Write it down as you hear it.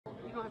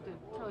don't have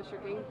to tell us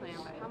your game plan,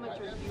 but how much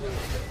are you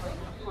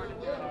a part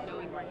of that,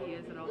 knowing where he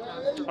is at all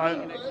times, to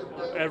running an extra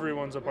block?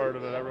 Everyone's a part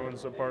of it.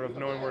 Everyone's a part of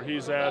knowing where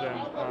he's at, and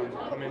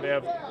I mean they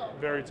have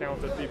very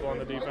talented people on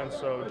the defense,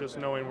 so just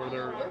knowing where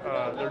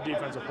their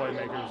defensive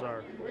playmakers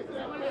are. Is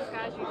that one of those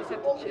guys you just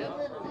have to chip?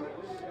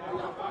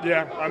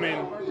 Yeah, I mean,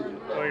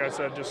 like I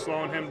said, just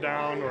slowing him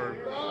down or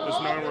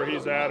just knowing where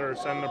he's at or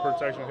sending the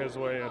protection his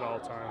way at all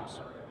times.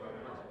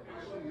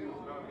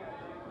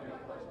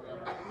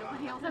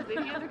 Nobody else has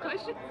any other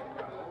questions?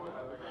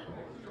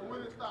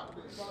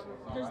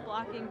 There's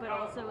blocking, but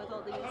also with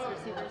all these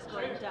receivers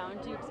going down,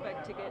 do you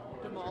expect to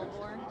get the ball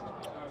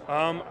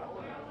more?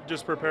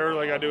 Just prepare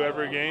like I do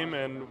every game,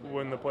 and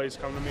when the plays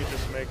come to me,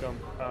 just make them.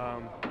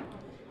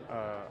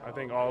 I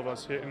think all of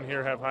us in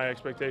here have high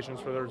expectations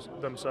for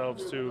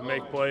themselves to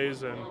make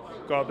plays and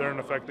go out there and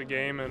affect the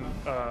game and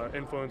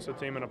influence the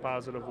team in a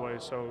positive way.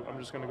 So I'm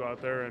just going to go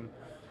out there and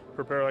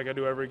prepare like I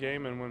do every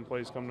game, and when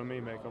plays come to me,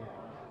 make them.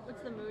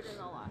 What's the mood in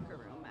the locker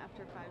room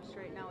after 5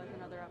 straight now with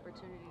another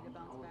opportunity to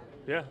bounce back?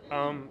 Yeah,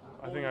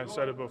 I think I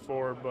said it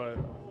before, but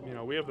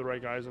we have the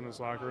right guys in this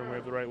locker room. We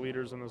have the right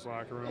leaders in this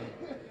locker room.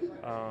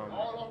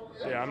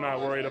 Yeah, I'm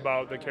not worried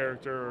about the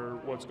character or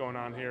what's going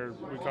on here.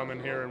 We come in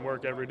here and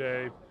work every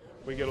day.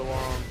 We get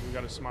along. We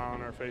got a smile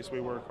on our face.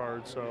 We work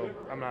hard, so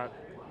I'm not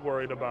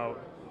worried about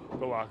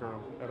the locker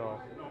room at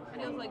all. It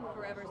feels like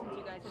forever since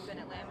you guys have been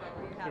at Lambeau.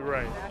 Are you happy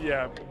Right. to be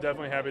back? Yeah,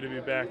 definitely happy to be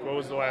back. What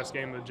was the last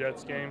game? The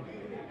Jets game?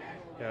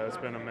 Yeah, it's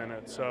been a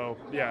minute. So,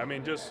 yeah, I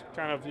mean, just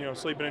kind of,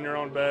 sleeping in your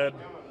own bed,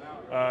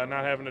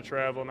 not having to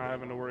travel, not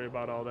having to worry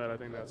about all that. I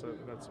think that's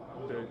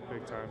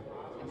big time.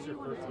 It's your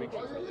first week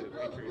after the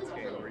Patriots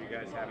game where you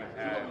guys haven't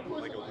had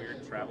like a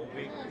weird travel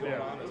week going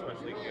on,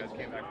 especially if you guys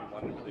came back from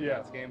London for the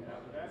Jets game.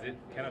 Does it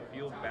kind of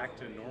feel back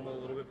to normal a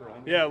little bit for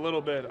home? Yeah, a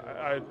little bit.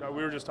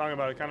 We were just talking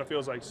about it. It kind of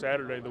feels like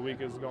Saturday. The week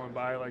is going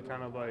by like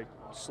kind of like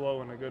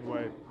slow in a good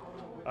way.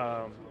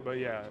 But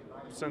yeah,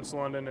 since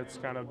London, it's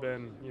kind of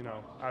been,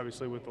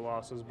 obviously with the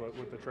losses, but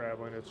with the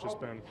traveling, it's just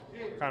been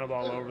kind of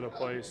all over the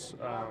place.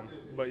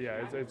 But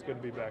yeah, it's good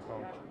to be back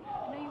home.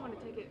 I know you want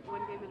to take it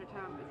one game at a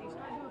time, but do you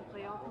start doing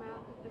playoff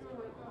math at this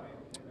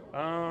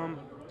point?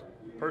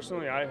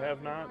 Personally, I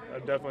have not. I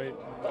definitely,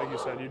 like you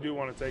said, you do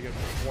want to take it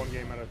one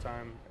game at a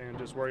time and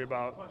just worry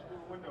about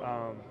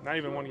not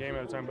even one game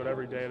at a time, but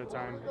every day at a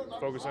time,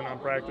 focusing on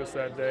practice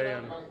that day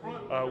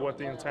and what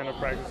the intent of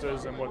practice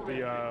is and what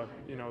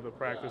the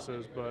practice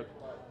is. But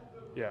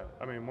yeah,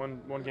 I mean,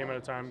 one game at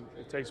a time.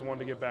 It takes one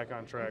to get back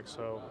on track.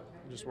 So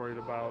I'm just worried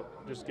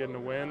about just getting a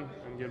win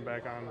and getting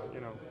back on,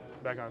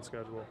 back on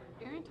schedule.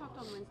 Aaron talked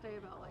on Wednesday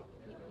about like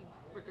he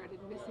regretted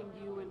missing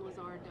you and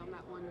Lazard down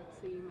that one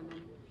seam and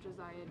then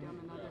Josiah down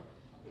another.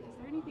 Is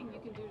there anything you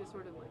can do to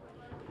sort of like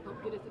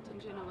help get his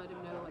attention and let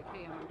him know like,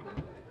 hey, I'm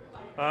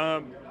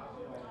open?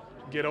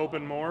 Get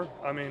open more.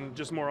 I mean,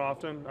 just more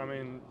often. I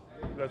mean,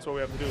 that's what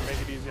we have to do, make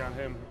it easy on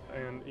him.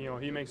 And,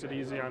 he makes it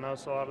easy on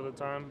us a lot of the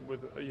time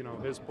with,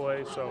 his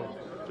play. So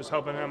just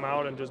helping him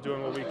out and just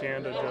doing what we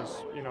can to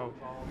just,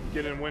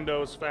 get in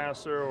windows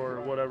faster or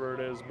whatever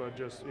it is, but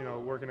just,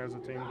 working as a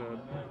team to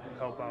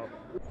help out.